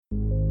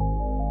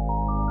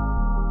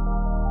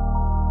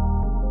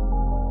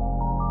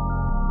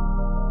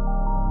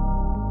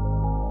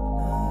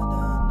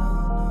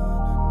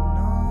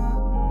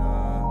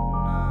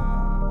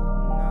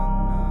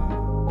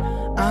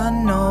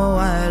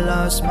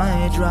lost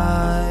my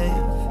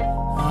drive.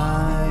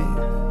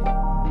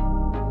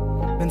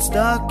 I've been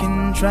stuck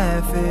in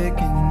traffic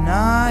and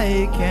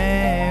I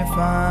can't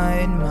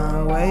find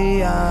my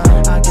way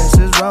out. I guess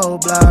it's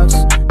roadblocks.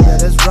 Yeah,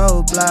 there's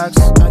roadblocks.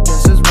 I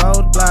guess it's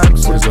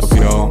roadblocks. What is up,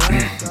 y'all?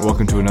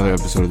 Welcome to another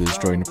episode of the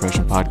Destroying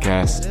Depression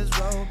podcast.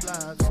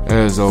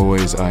 As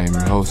always, I am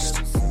your host,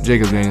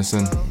 Jacob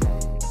Danielson.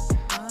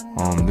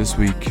 This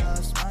week, I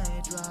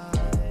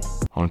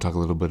want to talk a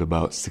little bit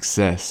about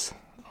success.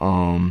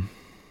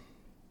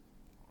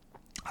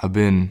 I've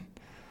been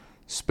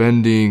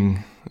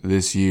spending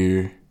this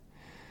year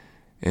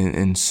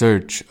in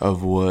search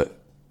of what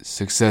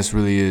success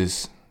really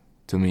is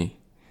to me.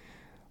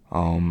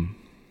 I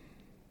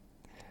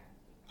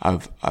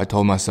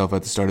told myself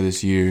at the start of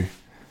this year,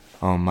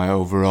 my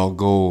overall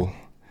goal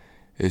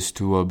is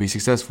to be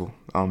successful.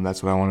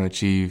 That's what I want to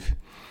achieve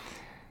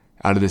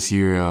out of this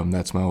year.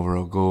 That's my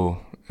overall goal,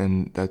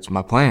 and that's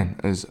my plan.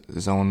 Is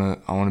I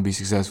want to be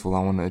successful.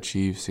 I want to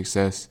achieve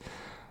success.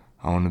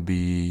 I want to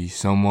be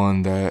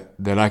someone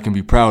that I can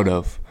be proud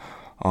of.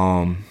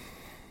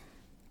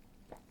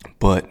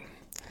 But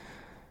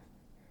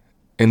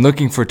in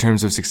looking for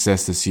terms of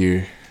success this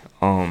year,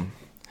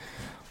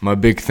 my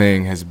big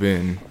thing has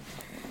been,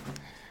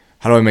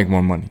 how do I make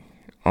more money?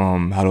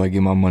 How do I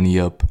get my money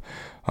up?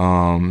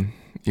 How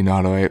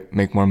do I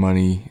make more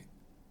money?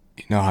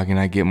 How can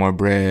I get more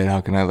bread? How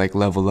can I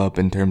level up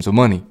in terms of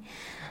money?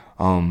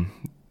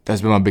 That's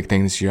been my big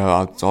thing this year.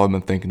 That's all I've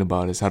been thinking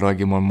about is how do I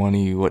get more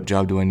money? What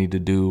job do I need to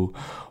do?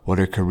 What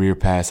are career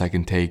paths I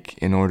can take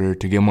in order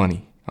to get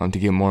money? To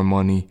get more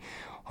money.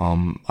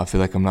 I feel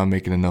like I'm not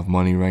making enough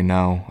money right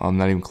now. I'm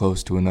not even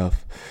close to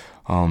enough.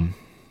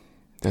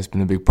 That's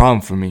been a big problem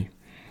for me.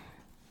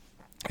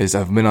 Is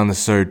I've been on the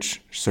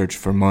search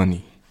for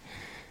money,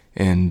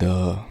 and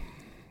I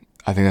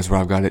think that's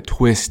where I've got it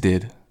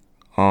twisted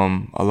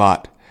a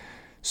lot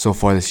so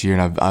far this year.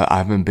 And I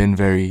haven't been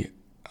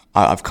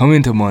I've come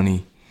into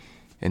money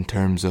in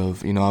terms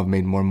of, I've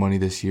made more money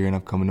this year and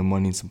I've come into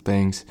money in some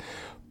things,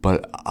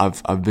 but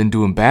I've been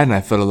doing bad and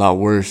I felt a lot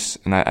worse,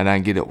 and I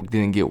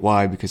didn't get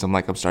why, because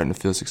I'm starting to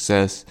feel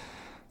success.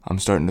 I'm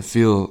starting to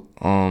feel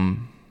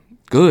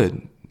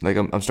good.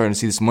 I'm starting to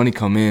see this money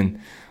come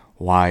in.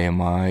 Why am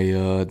why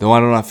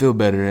don't I feel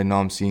better and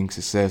now I'm seeing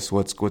success?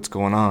 What's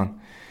going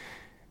on?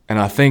 And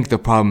I think the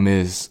problem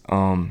is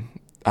I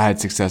had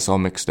success all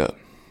mixed up.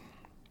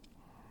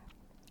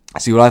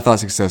 See, what I thought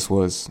success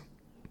was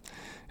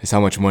is how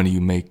much money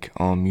you make,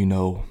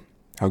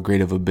 how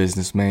great of a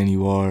businessman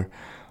you are,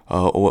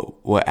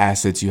 what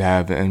assets you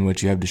have and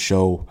what you have to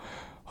show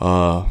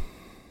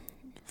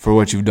for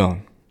what you've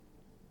done.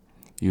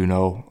 I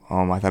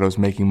thought it was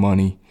making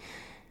money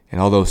and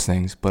all those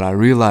things, but I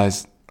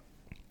realized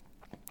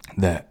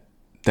that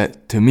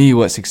to me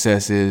what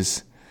success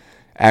is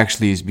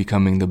actually is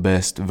becoming the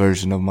best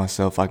version of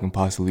myself I can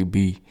possibly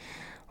be,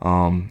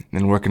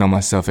 and working on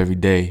myself every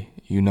day.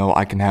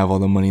 I can have all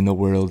the money in the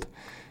world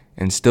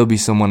and still be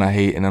someone I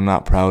hate and I'm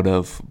not proud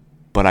of,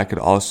 but I could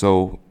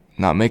also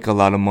not make a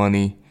lot of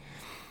money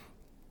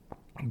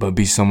but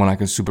be someone I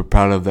can super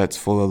proud of, that's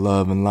full of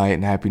love and light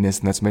and happiness,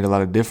 and that's made a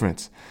lot of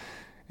difference.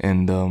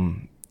 And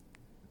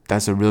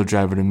that's a real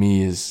driver to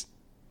me, is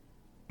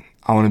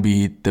I want to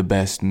be the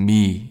best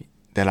me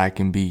that I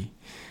can be.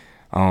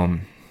 I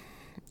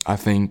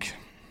think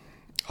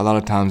a lot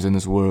of times in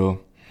this world,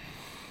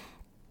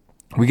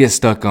 we get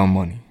stuck on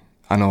money.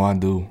 I know I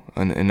do,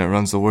 and it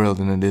runs the world,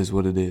 and it is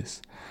what it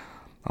is.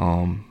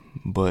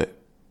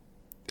 But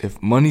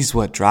if money's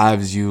what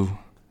drives you,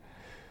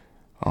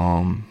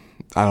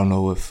 I don't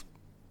know if,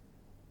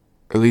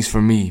 at least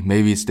for me,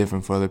 maybe it's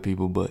different for other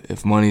people, but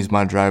if money's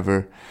my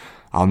driver,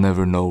 I'll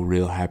never know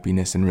real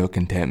happiness and real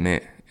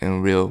contentment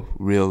and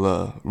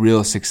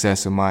real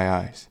success in my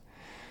eyes,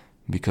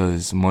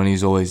 because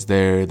money's always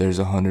there. There's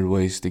 100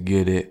 ways to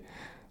get it,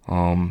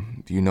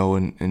 and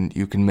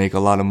you can make a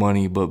lot of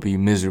money but be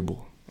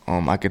miserable.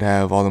 I could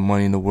have all the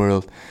money in the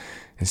world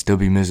and still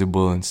be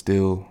miserable and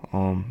still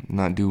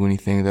not do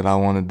anything that I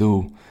want to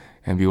do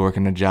and be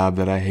working a job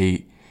that I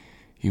hate,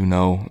 and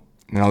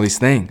all these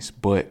things.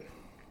 But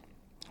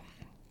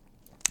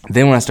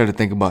then when I started to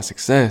think about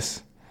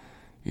success,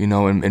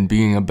 and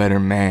being a better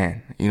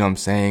man,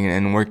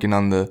 and working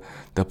on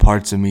the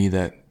parts of me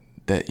that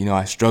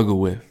I struggle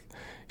with,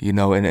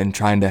 and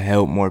trying to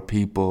help more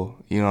people,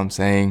 and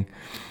trying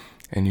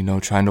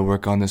to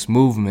work on this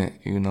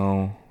movement,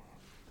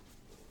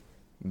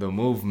 the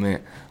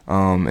movement,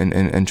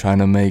 and trying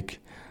to make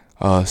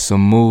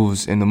some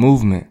moves in the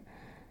movement,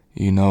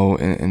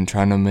 and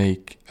trying to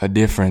make a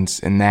difference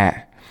in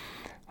that,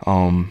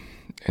 and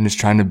just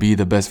trying to be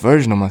the best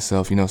version of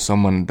myself,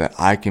 someone that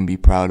I can be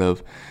proud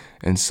of,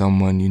 and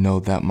someone,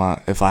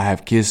 that if I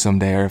have kids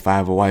someday, or if I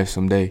have a wife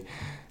someday,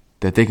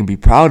 that they can be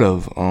proud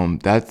of.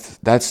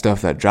 That's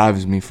stuff that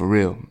drives me for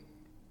real.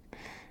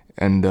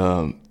 And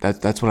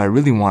that's what I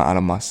really want out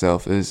of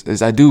myself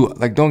is I do,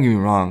 don't get me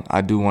wrong,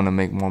 I do want to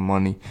make more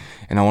money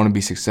and I want to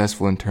be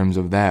successful in terms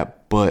of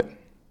that, but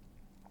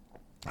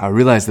I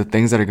realize the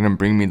things that are going to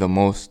bring me the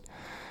most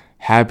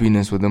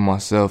happiness within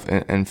myself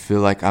and feel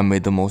like I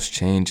made the most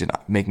change and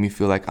make me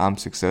feel like I'm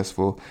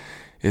successful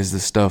is the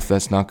stuff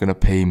that's not going to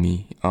pay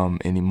me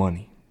any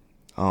money.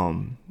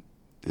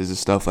 Is the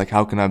stuff like,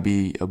 how can I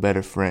be a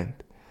better friend?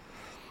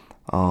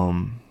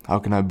 How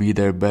can I be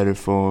there better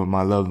for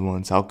my loved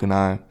ones? How can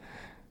I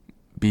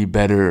be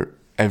better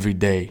every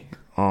day?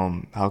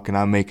 How can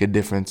I make a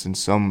difference in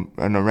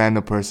a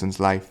random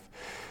person's life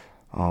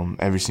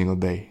every single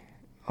day?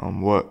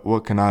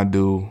 What can I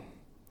do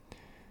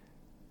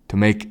to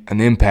make an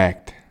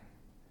impact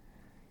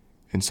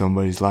in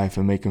somebody's life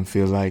and make them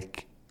feel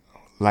like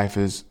life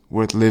is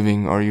worth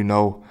living, or,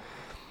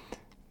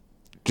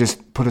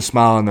 just put a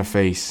smile on their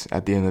face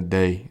at the end of the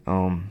day.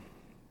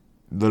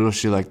 Little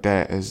shit like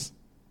that is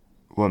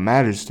what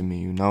matters to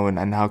me,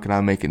 and how can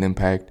I make an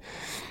impact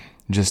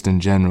just in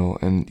general.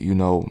 And,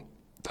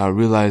 I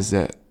realized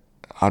that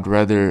I'd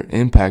rather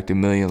impact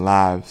 1 million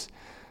lives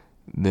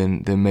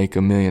than make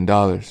 $1 million,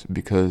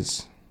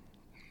 because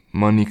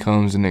money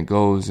comes and it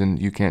goes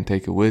and you can't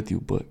take it with you,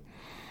 but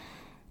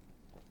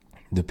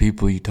the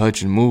people you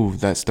touch and move,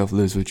 that stuff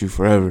lives with you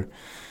forever.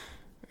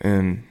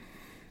 And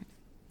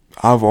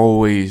I've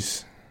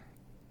always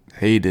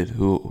hated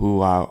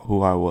who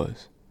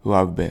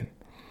I've been.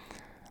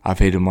 I've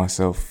hated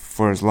myself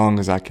for as long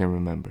as I can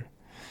remember.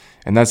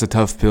 And that's a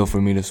tough pill for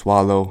me to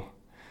swallow.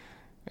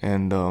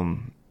 And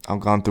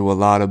I've gone through a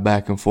lot of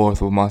back and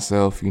forth with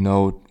myself,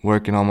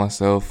 working on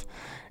myself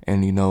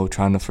and,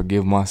 trying to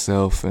forgive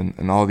myself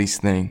and all these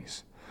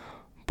things.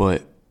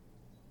 But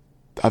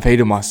I've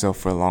hated myself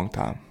for a long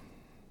time.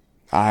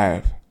 I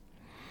have.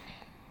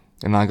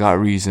 And I got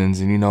reasons,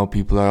 and,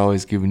 people are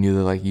always giving you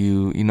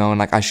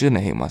and I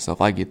shouldn't hate myself.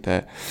 I get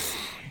that.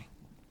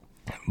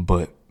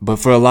 But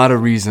for a lot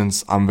of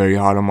reasons, I'm very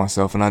hard on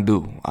myself, and I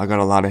got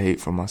a lot of hate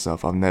for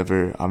myself. I've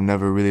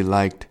never really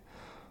liked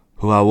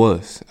who I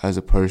was as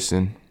a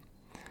person.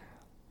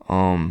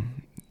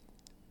 And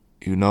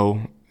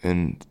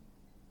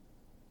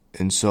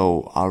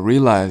so I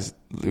realized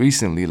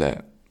recently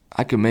that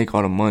I could make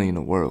all the money in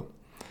the world.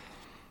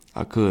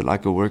 I could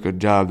work a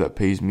job that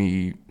pays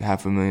me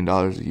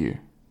 $500,000 a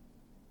year.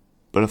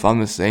 But if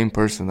I'm the same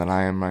person that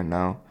I am right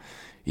now,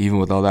 even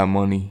with all that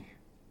money,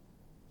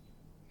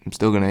 I'm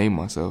still going to hate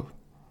myself.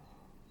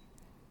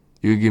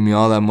 You could give me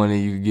all that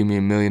money, you could give me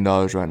 $1 million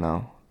right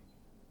now,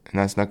 and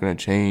that's not going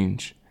to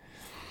change.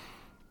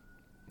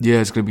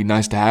 Yeah, it's going to be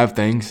nice to have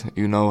things.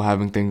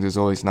 Having things is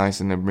always nice,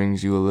 and it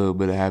brings you a little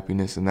bit of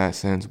happiness in that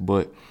sense,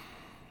 but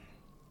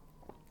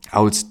I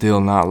would still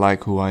not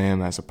like who I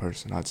am as a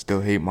person. I'd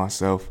still hate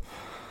myself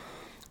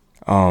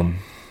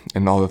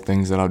and all the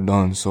things that I've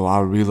done. So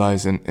I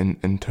realize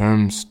in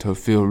terms to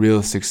feel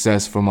real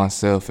success for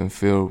myself and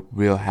feel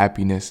real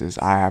happiness is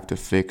I have to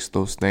fix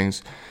those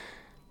things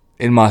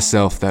in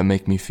myself that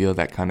make me feel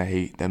that kind of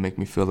hate, that make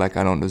me feel like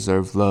I don't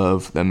deserve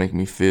love, that make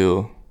me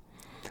feel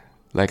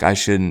like I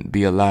shouldn't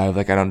be alive,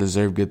 like I don't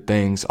deserve good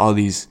things. All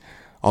these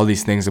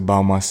things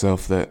about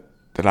myself that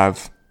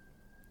I've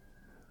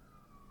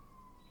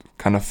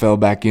kind of fell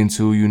back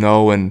into,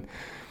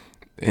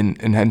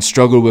 and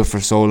struggled with for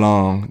so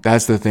long.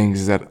 That's the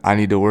things that I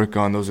need to work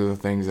on. Those are the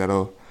things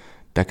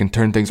that can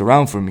turn things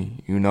around for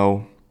me,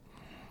 And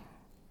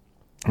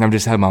I've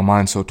just had my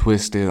mind so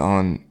twisted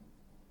on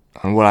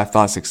what I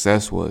thought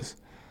success was.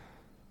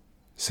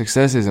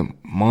 Success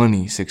isn't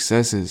money.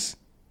 Success is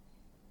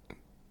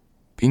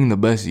being the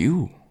best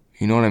you.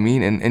 You know what I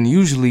mean? And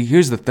usually,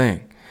 here's the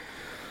thing.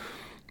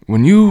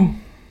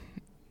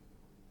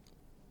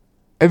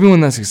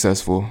 Everyone that's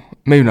successful,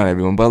 maybe not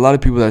everyone, but a lot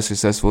of people that are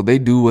successful, they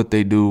do what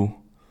they do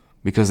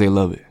because they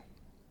love it.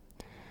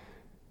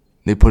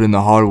 They put in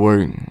the hard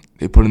work.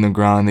 They put in the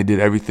grind. They did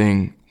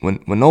everything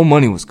when no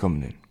money was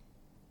coming in.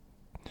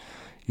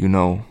 When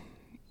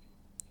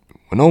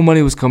no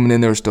money was coming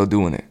in, they were still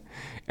doing it.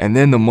 And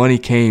then the money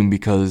came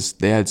because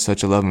they had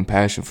such a love and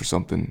passion for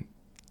something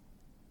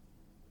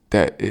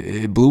that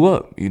it blew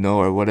up,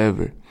 or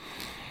whatever.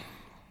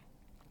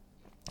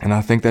 And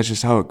I think that's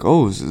just how it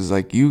goes. It's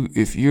like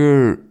if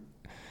your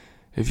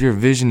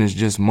vision is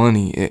just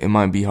money, it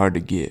might be hard to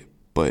get.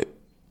 But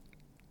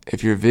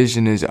if your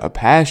vision is a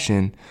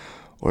passion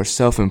or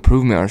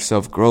self-improvement or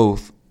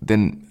self-growth,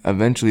 then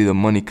eventually the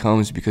money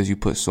comes because you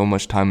put so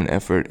much time and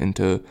effort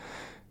into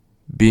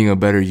being a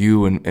better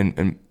you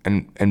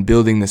and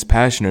building this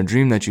passion or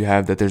dream that you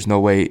have that there's no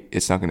way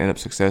it's not going to end up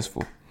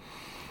successful.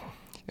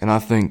 And I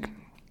think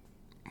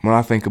when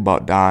I think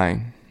about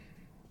dying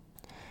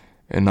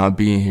and not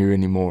being here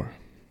anymore,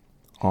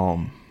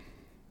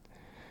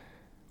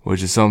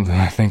 which is something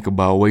I think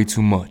about way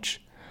too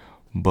much,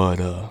 but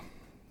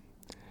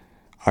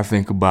I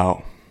think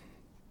about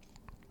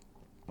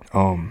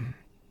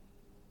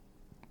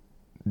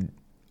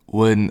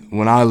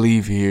when I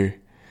leave here,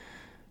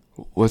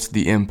 what's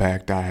the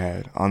impact I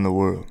had on the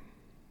world?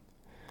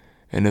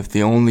 And if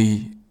the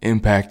only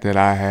impact that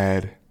I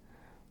had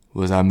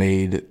was I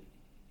made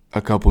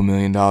a couple $1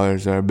 million or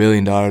 $1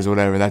 billion or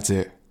whatever, that's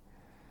it.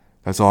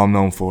 That's all I'm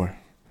known for,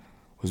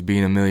 was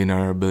being a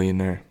millionaire or a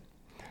billionaire.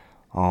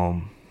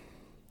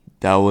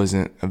 That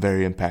wasn't a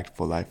very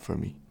impactful life for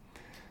me.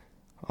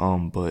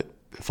 But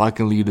if I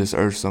can leave this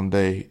earth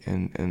someday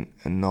and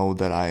know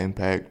that I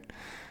impact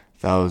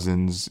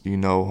thousands,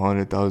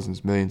 hundred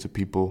thousands, millions of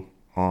people,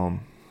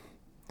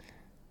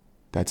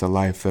 that's a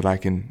life that I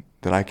can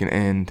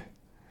end,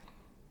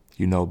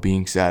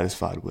 being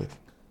satisfied with.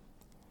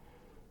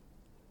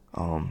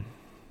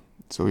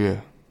 So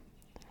yeah,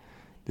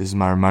 this is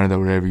my reminder that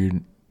whatever you're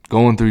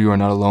going through, you are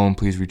not alone.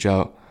 Please reach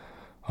out.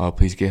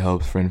 Please get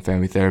help, friend,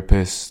 family,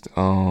 therapist.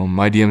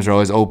 My DMs are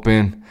always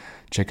open.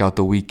 Check out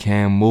the We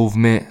Can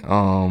movement.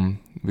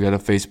 We got a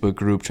Facebook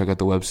group. Check out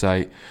the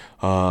website.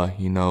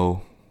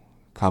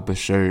 Cop a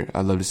shirt.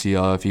 I'd love to see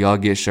y'all. If y'all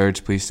get shirts,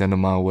 please send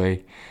them my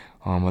way.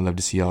 I'd love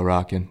to see y'all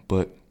rocking.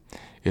 But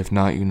if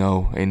not, ain't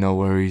no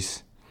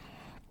worries.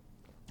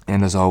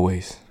 And as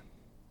always,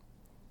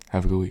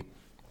 have a good week.